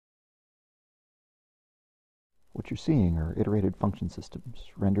What you're seeing are iterated function systems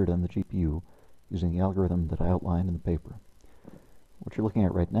rendered on the GPU using the algorithm that I outlined in the paper. What you're looking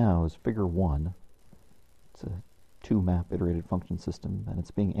at right now is figure 1. It's a 2-map iterated function system, and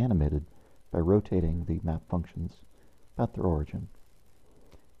it's being animated by rotating the map functions about their origin.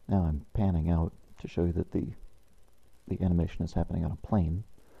 Now I'm panning out to show you that the animation is happening on a plane,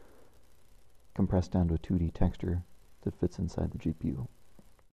 compressed down to a 2D texture that fits inside the GPU.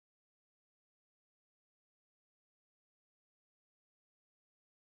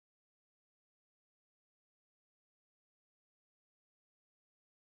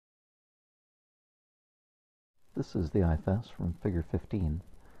 This is the IFS from figure 15,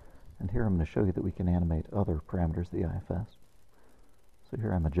 and here I'm going to show you that we can animate other parameters of the IFS. So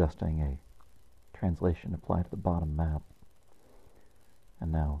here I'm adjusting a translation applied to the bottom map,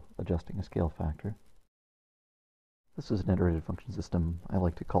 and now adjusting a scale factor. This is an iterated function system I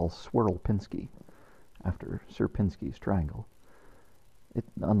like to call Swirl-Pinsky, after Sierpinski's triangle.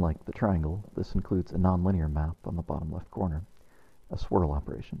 Unlike the triangle, this includes a nonlinear map on the bottom left corner, a swirl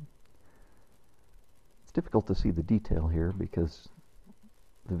operation. It's difficult to see the detail here because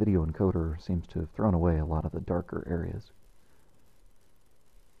the video encoder seems to have thrown away a lot of the darker areas.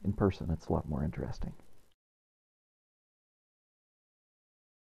 In person, it's a lot more interesting.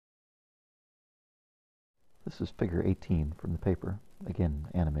 This is figure 18 from the paper, again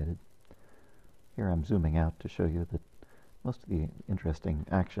animated. Here I'm zooming out to show you that most of the interesting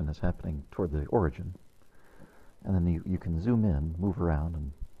action is happening toward the origin. And then you can zoom in, move around,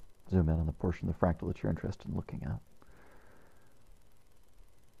 and zoom in on the portion of the fractal that you're interested in looking at.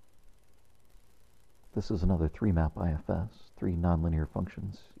 This is another 3-map IFS, 3 nonlinear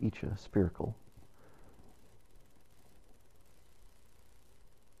functions, each spherical.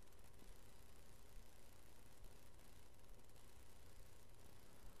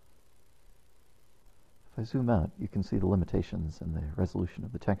 If I zoom out, you can see the limitations and the resolution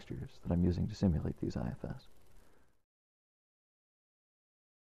of the textures that I'm using to simulate these IFS.